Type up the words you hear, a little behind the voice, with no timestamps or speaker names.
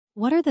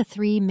What are the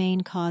three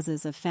main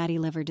causes of fatty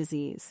liver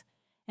disease,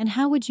 and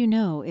how would you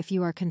know if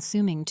you are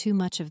consuming too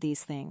much of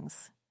these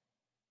things?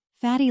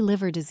 Fatty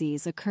liver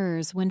disease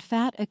occurs when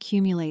fat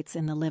accumulates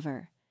in the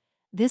liver.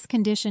 This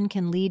condition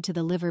can lead to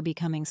the liver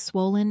becoming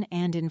swollen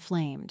and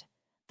inflamed.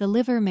 The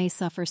liver may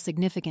suffer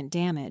significant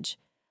damage,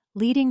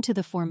 leading to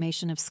the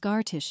formation of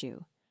scar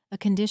tissue, a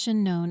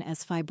condition known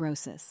as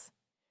fibrosis.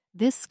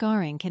 This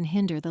scarring can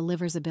hinder the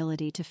liver's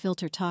ability to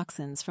filter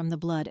toxins from the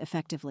blood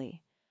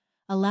effectively,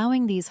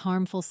 allowing these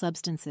harmful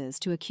substances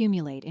to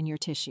accumulate in your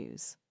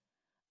tissues.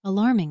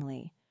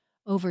 Alarmingly,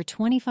 over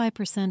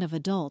 25% of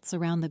adults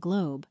around the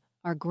globe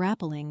are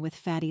grappling with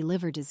fatty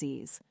liver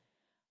disease,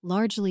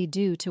 largely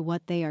due to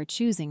what they are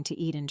choosing to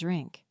eat and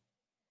drink.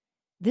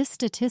 This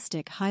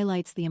statistic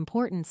highlights the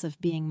importance of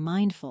being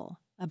mindful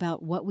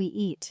about what we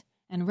eat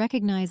and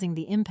recognizing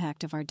the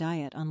impact of our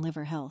diet on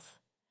liver health.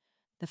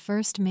 The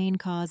first main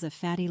cause of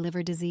fatty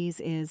liver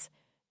disease is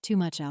too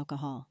much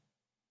alcohol.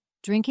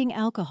 Drinking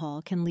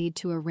alcohol can lead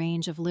to a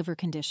range of liver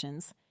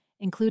conditions,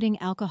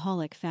 including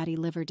alcoholic fatty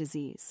liver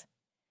disease.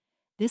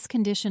 This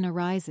condition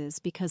arises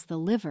because the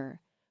liver,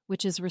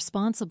 which is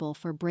responsible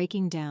for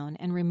breaking down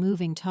and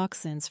removing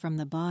toxins from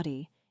the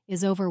body,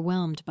 is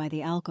overwhelmed by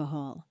the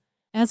alcohol.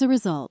 As a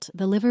result,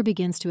 the liver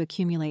begins to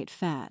accumulate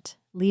fat,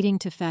 leading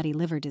to fatty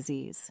liver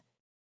disease.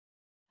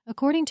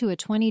 According to a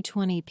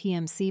 2020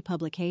 PMC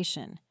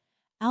publication,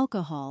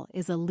 alcohol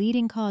is a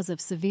leading cause of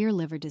severe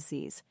liver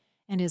disease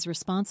and is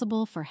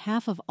responsible for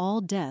half of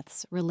all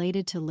deaths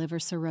related to liver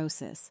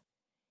cirrhosis.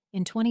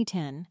 In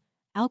 2010,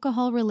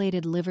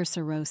 alcohol-related liver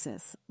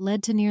cirrhosis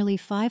led to nearly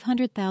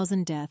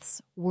 500,000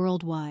 deaths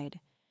worldwide,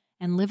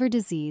 and liver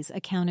disease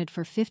accounted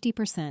for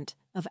 50%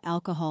 of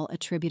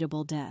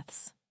alcohol-attributable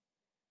deaths.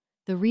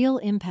 The real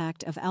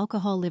impact of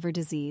alcohol liver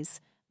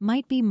disease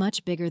might be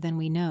much bigger than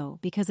we know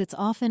because it's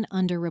often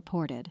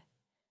underreported.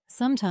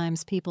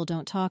 Sometimes people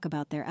don't talk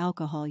about their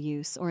alcohol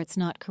use or it's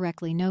not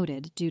correctly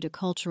noted due to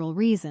cultural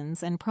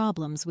reasons and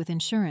problems with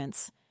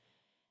insurance.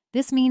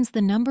 This means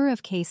the number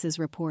of cases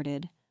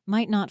reported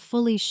might not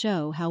fully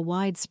show how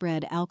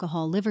widespread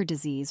alcohol liver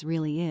disease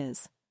really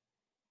is.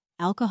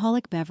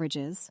 Alcoholic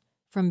beverages,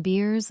 from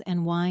beers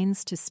and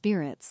wines to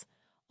spirits,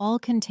 all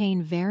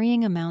contain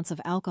varying amounts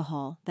of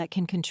alcohol that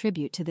can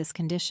contribute to this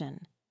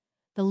condition.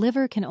 The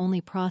liver can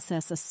only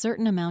process a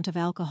certain amount of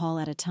alcohol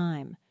at a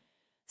time,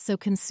 so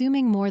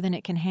consuming more than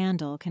it can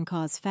handle can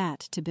cause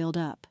fat to build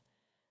up,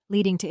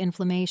 leading to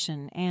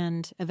inflammation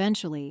and,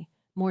 eventually,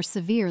 more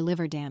severe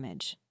liver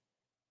damage.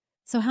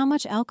 So how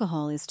much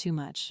alcohol is too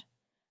much?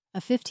 A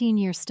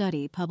 15-year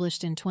study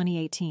published in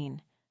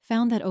 2018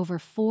 found that over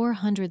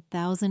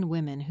 400,000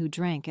 women who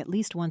drank at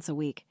least once a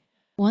week,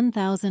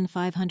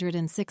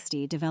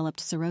 1,560 developed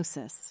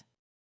cirrhosis.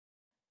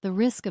 The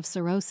risk of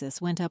cirrhosis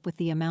went up with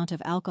the amount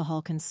of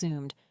alcohol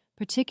consumed,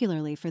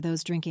 particularly for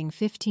those drinking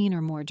 15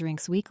 or more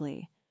drinks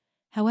weekly.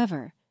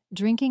 However,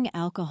 drinking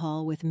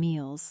alcohol with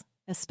meals,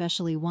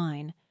 especially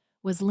wine,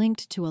 was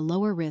linked to a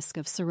lower risk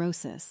of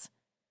cirrhosis.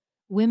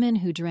 Women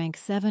who drank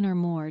 7 or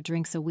more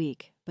drinks a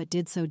week, but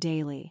did so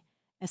daily,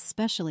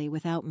 especially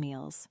without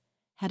meals,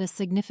 had a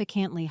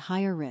significantly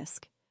higher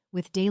risk,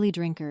 with daily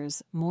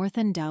drinkers more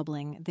than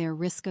doubling their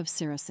risk of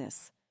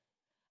cirrhosis.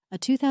 A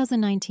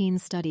 2019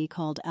 study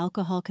called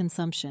Alcohol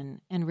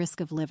Consumption and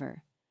Risk of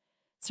Liver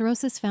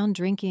Cirrhosis found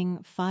drinking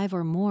 5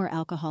 or more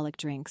alcoholic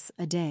drinks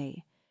a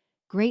day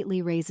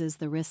greatly raises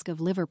the risk of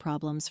liver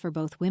problems for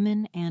both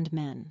women and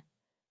men.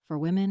 For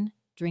women,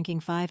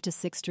 drinking 5 to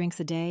 6 drinks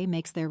a day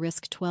makes their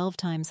risk 12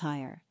 times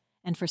higher,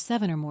 and for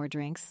 7 or more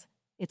drinks,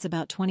 it's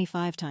about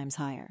 25 times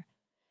higher.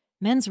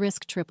 Men's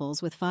risk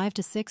triples with 5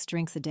 to 6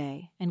 drinks a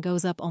day and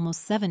goes up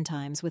almost 7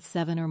 times with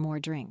 7 or more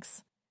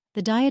drinks.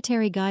 The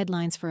Dietary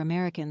Guidelines for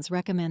Americans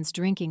recommends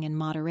drinking in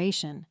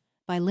moderation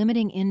by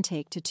limiting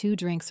intake to 2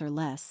 drinks or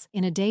less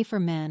in a day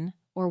for men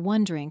or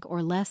 1 drink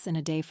or less in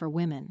a day for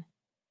women.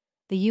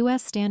 The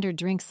U.S. standard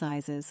drink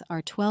sizes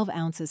are 12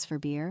 ounces for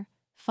beer,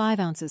 5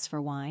 ounces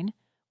for wine,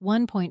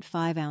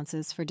 1.5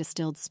 ounces for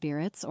distilled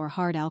spirits or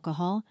hard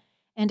alcohol,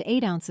 and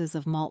 8 ounces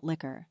of malt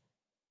liquor.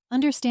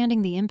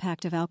 Understanding the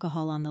impact of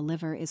alcohol on the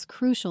liver is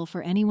crucial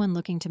for anyone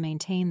looking to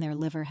maintain their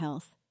liver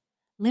health.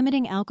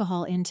 Limiting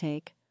alcohol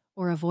intake,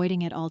 or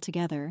avoiding it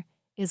altogether,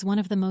 is one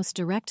of the most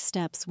direct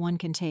steps one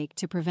can take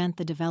to prevent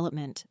the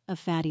development of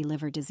fatty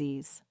liver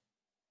disease.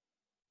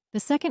 The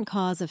second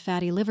cause of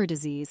fatty liver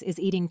disease is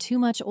eating too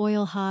much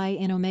oil high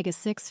in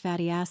omega-6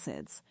 fatty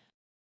acids.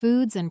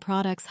 Foods and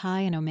products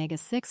high in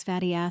omega-6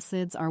 fatty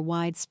acids are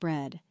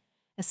widespread,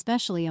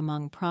 especially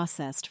among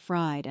processed,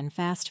 fried, and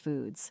fast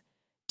foods,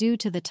 due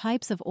to the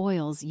types of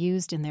oils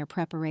used in their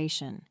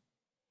preparation.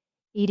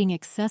 Eating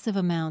excessive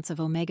amounts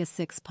of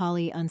omega-6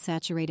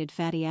 polyunsaturated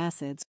fatty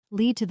acids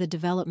lead to the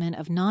development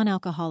of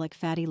non-alcoholic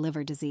fatty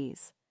liver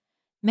disease.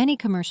 Many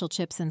commercial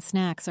chips and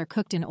snacks are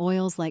cooked in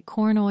oils like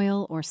corn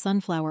oil or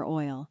sunflower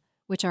oil,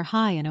 which are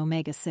high in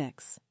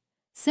omega-6.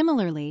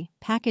 Similarly,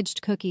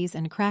 packaged cookies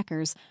and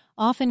crackers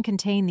often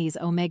contain these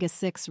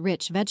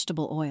omega-6-rich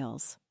vegetable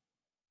oils.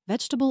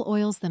 Vegetable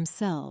oils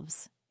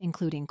themselves,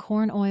 including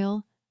corn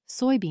oil,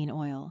 soybean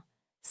oil,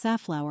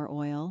 safflower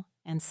oil,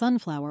 and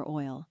sunflower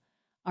oil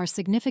are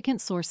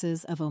significant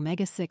sources of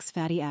omega-6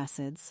 fatty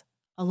acids,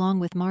 along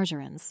with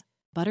margarines,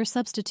 butter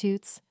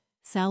substitutes,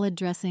 salad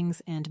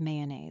dressings, and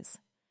mayonnaise.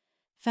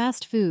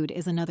 Fast food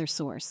is another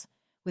source,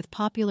 with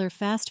popular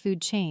fast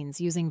food chains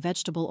using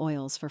vegetable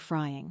oils for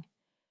frying.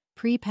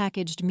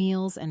 Pre-packaged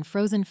meals and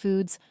frozen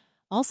foods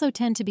also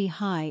tend to be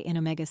high in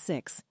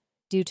omega-6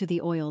 due to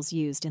the oils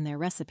used in their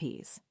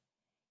recipes.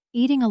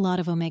 Eating a lot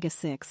of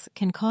omega-6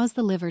 can cause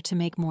the liver to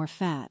make more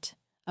fat,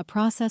 a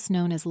process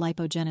known as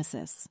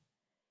lipogenesis.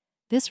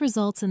 This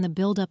results in the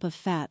buildup of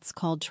fats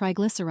called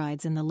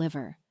triglycerides in the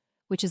liver,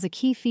 which is a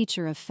key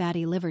feature of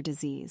fatty liver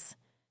disease.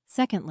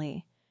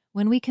 Secondly,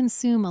 when we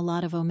consume a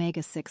lot of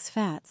omega-6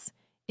 fats,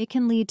 it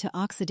can lead to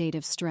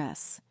oxidative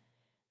stress.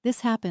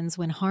 This happens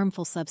when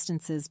harmful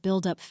substances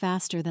build up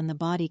faster than the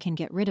body can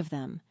get rid of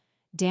them,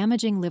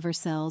 damaging liver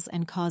cells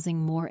and causing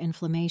more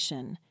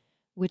inflammation,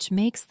 which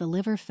makes the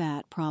liver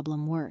fat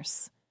problem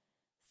worse.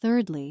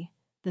 Thirdly,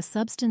 the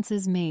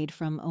substances made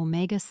from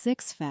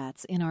omega-6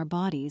 fats in our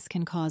bodies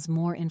can cause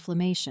more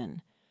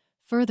inflammation,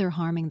 further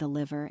harming the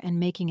liver and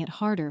making it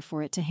harder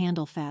for it to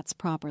handle fats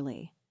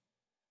properly.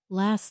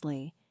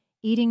 Lastly,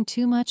 eating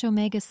too much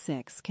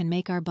omega-6 can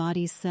make our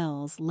body's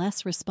cells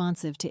less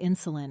responsive to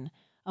insulin,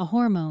 a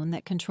hormone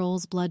that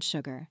controls blood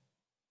sugar.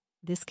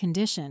 This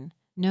condition,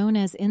 known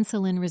as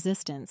insulin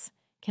resistance,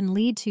 can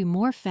lead to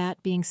more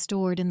fat being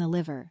stored in the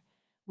liver,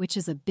 which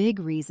is a big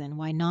reason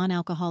why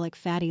non-alcoholic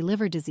fatty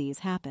liver disease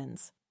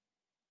happens.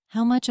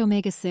 How much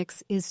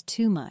omega-6 is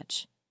too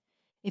much?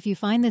 If you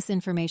find this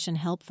information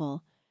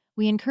helpful,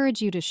 we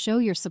encourage you to show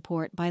your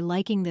support by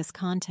liking this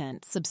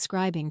content,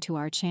 subscribing to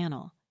our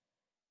channel.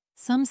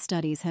 Some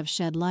studies have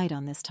shed light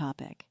on this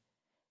topic.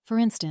 For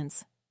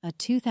instance, a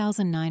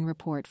 2009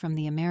 report from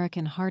the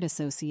American Heart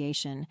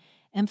Association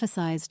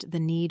emphasized the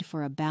need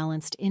for a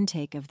balanced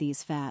intake of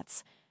these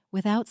fats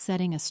without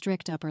setting a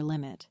strict upper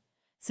limit,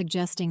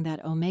 suggesting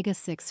that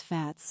omega-6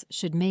 fats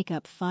should make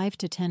up 5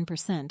 to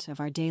 10% of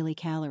our daily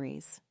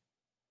calories.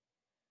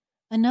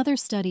 Another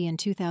study in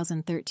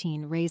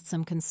 2013 raised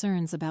some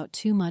concerns about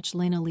too much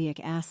linoleic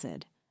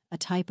acid, a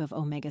type of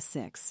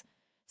omega-6,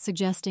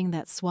 suggesting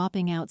that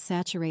swapping out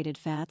saturated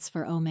fats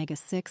for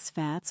omega-6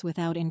 fats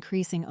without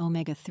increasing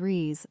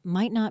omega-3s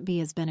might not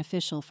be as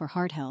beneficial for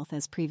heart health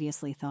as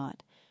previously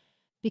thought.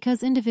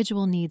 Because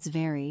individual needs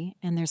vary,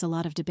 and there's a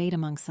lot of debate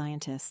among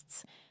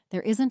scientists,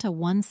 there isn't a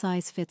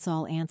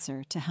one-size-fits-all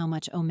answer to how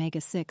much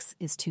omega-6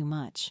 is too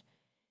much.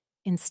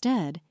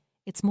 Instead,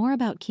 it's more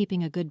about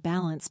keeping a good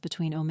balance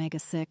between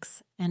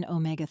omega-6 and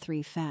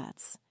omega-3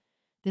 fats.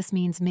 This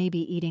means maybe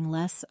eating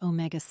less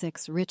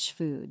omega-6 rich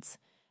foods,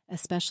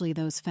 especially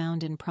those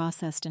found in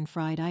processed and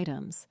fried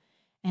items,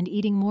 and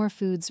eating more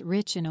foods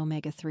rich in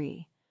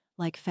omega-3,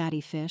 like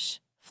fatty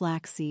fish,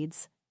 flax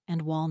seeds,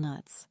 and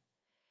walnuts.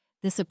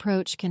 This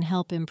approach can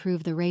help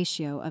improve the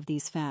ratio of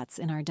these fats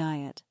in our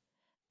diet.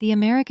 The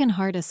American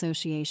Heart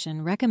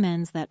Association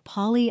recommends that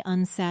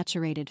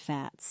polyunsaturated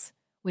fats,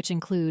 which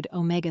include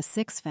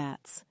omega-6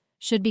 fats,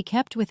 should be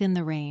kept within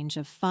the range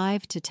of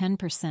 5 to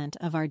 10%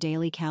 of our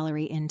daily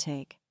calorie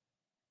intake.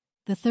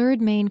 The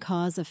third main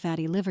cause of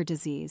fatty liver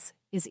disease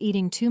is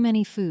eating too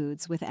many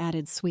foods with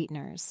added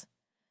sweeteners.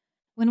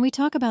 When we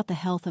talk about the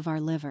health of our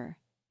liver,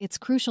 it's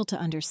crucial to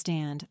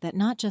understand that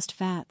not just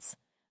fats,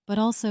 but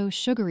also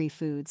sugary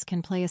foods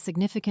can play a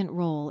significant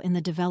role in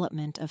the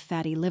development of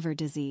fatty liver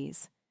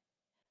disease.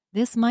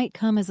 This might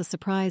come as a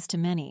surprise to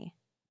many,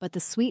 but the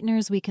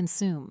sweeteners we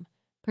consume,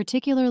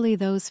 particularly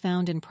those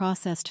found in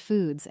processed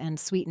foods and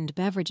sweetened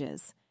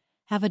beverages,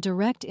 have a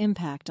direct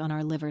impact on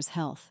our liver's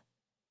health.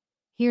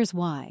 Here's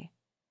why.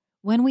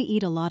 When we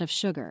eat a lot of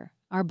sugar,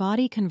 our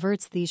body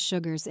converts these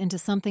sugars into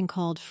something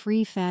called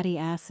free fatty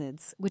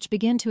acids, which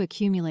begin to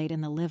accumulate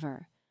in the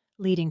liver,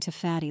 leading to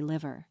fatty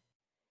liver.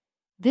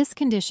 This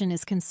condition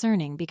is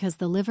concerning because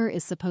the liver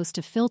is supposed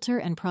to filter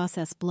and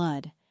process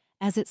blood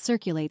as it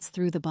circulates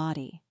through the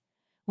body.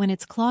 When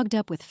it's clogged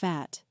up with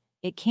fat,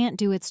 it can't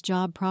do its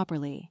job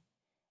properly.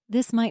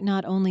 This might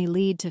not only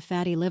lead to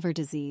fatty liver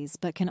disease,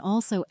 but can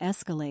also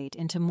escalate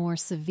into more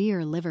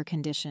severe liver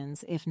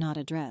conditions if not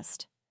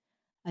addressed.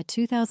 A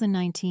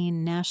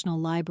 2019 National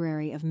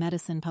Library of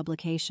Medicine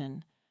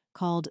publication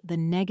called The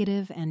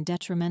Negative and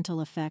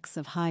Detrimental Effects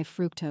of High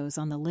Fructose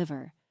on the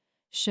Liver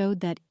showed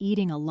that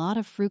eating a lot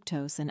of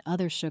fructose and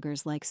other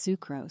sugars like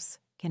sucrose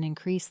can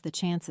increase the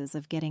chances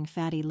of getting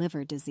fatty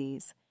liver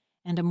disease,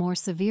 and a more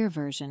severe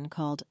version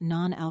called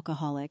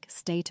non-alcoholic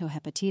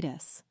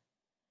steatohepatitis.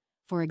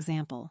 For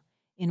example,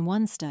 in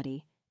one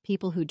study,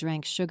 people who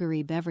drank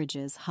sugary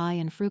beverages high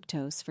in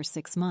fructose for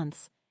 6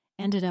 months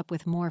ended up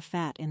with more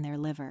fat in their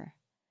liver.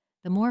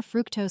 The more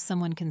fructose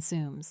someone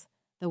consumes,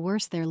 the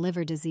worse their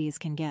liver disease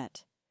can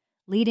get,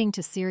 leading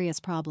to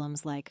serious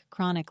problems like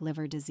chronic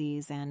liver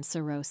disease and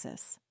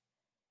cirrhosis.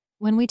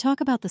 When we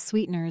talk about the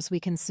sweeteners we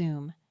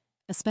consume,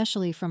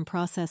 especially from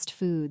processed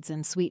foods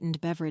and sweetened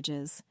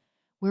beverages,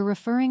 we're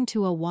referring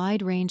to a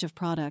wide range of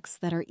products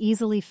that are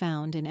easily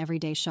found in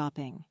everyday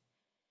shopping.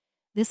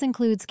 This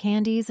includes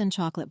candies and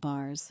chocolate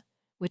bars,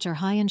 which are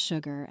high in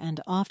sugar and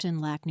often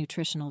lack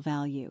nutritional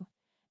value,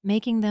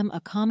 making them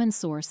a common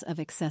source of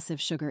excessive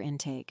sugar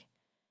intake.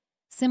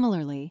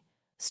 Similarly,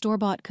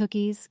 store-bought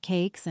cookies,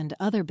 cakes, and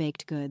other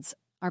baked goods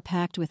are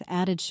packed with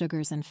added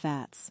sugars and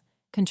fats,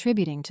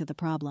 contributing to the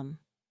problem.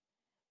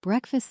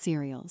 Breakfast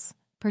cereals,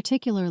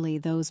 particularly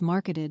those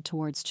marketed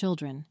towards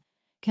children,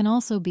 can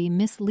also be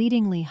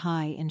misleadingly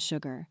high in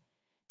sugar,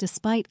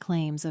 despite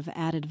claims of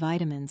added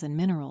vitamins and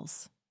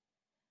minerals.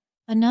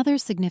 Another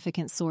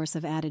significant source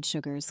of added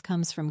sugars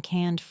comes from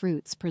canned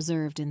fruits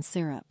preserved in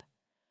syrup.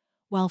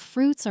 While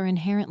fruits are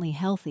inherently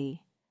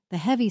healthy, the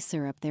heavy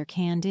syrup they're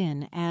canned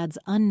in adds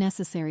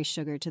unnecessary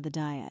sugar to the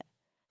diet.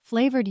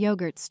 Flavored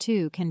yogurts,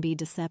 too, can be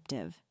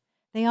deceptive.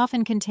 They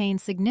often contain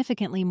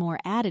significantly more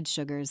added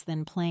sugars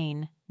than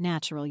plain,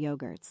 natural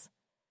yogurts.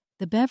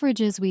 The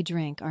beverages we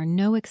drink are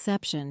no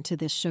exception to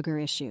this sugar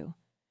issue.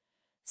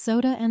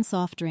 Soda and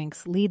soft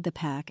drinks lead the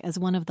pack as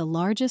one of the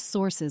largest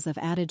sources of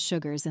added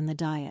sugars in the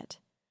diet.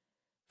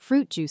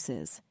 Fruit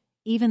juices,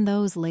 even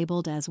those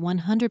labeled as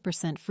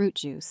 100% fruit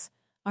juice,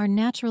 are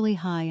naturally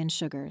high in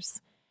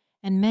sugars,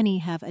 and many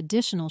have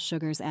additional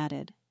sugars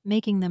added,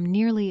 making them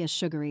nearly as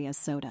sugary as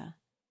soda.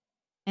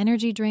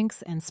 Energy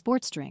drinks and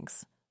sports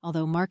drinks,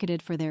 although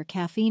marketed for their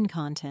caffeine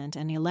content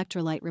and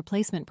electrolyte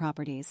replacement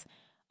properties,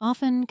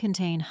 often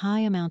contain high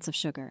amounts of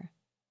sugar.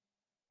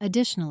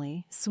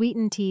 Additionally,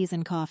 sweetened teas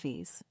and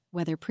coffees,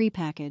 whether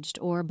prepackaged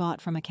or bought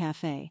from a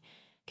cafe,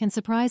 can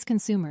surprise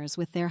consumers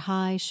with their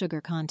high sugar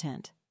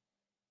content.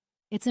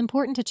 It's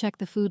important to check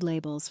the food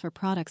labels for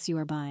products you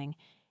are buying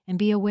and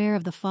be aware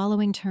of the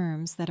following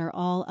terms that are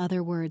all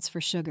other words for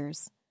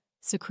sugars: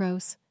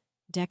 sucrose,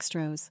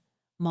 dextrose,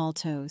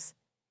 maltose,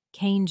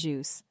 cane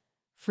juice,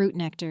 fruit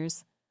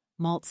nectars,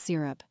 malt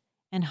syrup,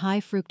 and high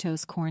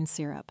fructose corn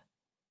syrup.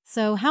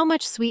 So, how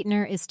much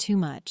sweetener is too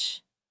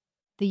much?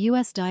 The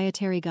U.S.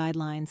 dietary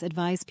guidelines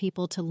advise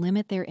people to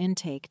limit their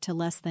intake to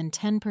less than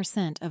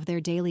 10% of their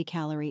daily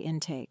calorie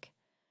intake.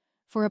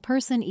 For a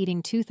person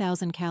eating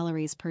 2,000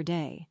 calories per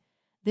day,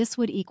 this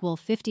would equal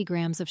 50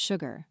 grams of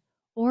sugar,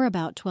 or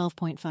about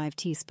 12.5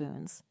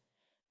 teaspoons.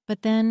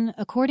 But then,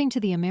 according to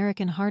the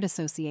American Heart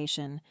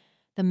Association,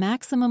 the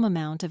maximum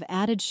amount of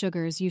added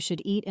sugars you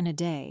should eat in a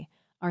day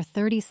are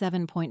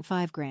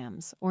 37.5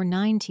 grams, or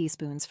 9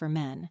 teaspoons for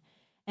men,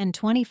 and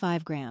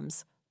 25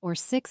 grams, or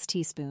 6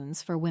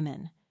 teaspoons for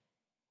women.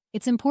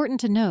 It's important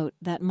to note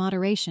that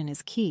moderation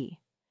is key.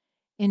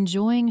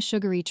 Enjoying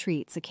sugary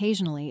treats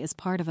occasionally is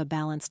part of a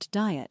balanced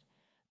diet,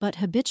 but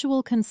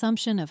habitual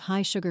consumption of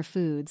high-sugar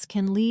foods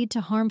can lead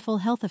to harmful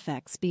health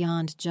effects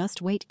beyond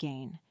just weight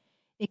gain.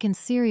 It can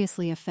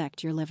seriously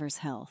affect your liver's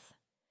health.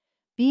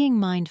 Being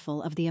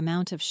mindful of the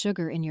amount of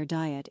sugar in your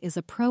diet is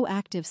a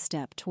proactive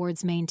step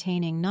towards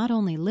maintaining not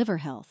only liver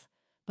health,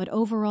 but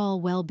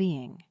overall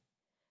well-being.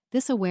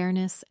 This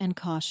awareness and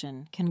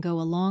caution can go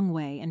a long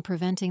way in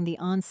preventing the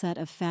onset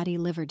of fatty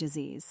liver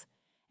disease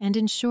and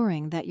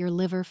ensuring that your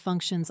liver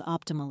functions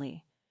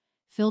optimally,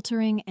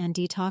 filtering and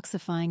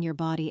detoxifying your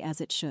body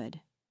as it should.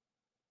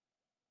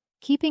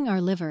 Keeping our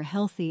liver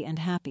healthy and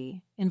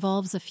happy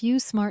involves a few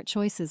smart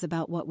choices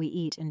about what we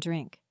eat and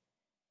drink.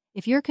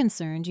 If you're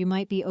concerned you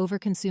might be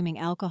overconsuming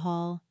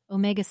alcohol,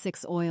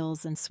 omega-6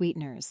 oils, and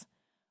sweeteners,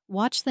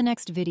 watch the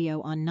next video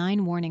on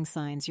 9 warning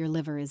signs your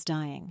liver is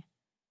dying.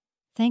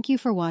 Thank you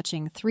for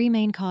watching 3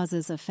 main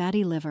causes of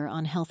fatty liver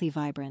on Healthy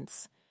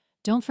Vibrance.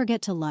 Don't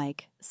forget to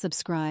like,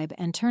 subscribe,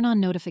 and turn on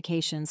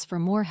notifications for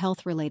more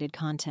health-related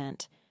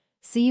content.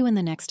 See you in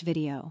the next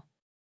video.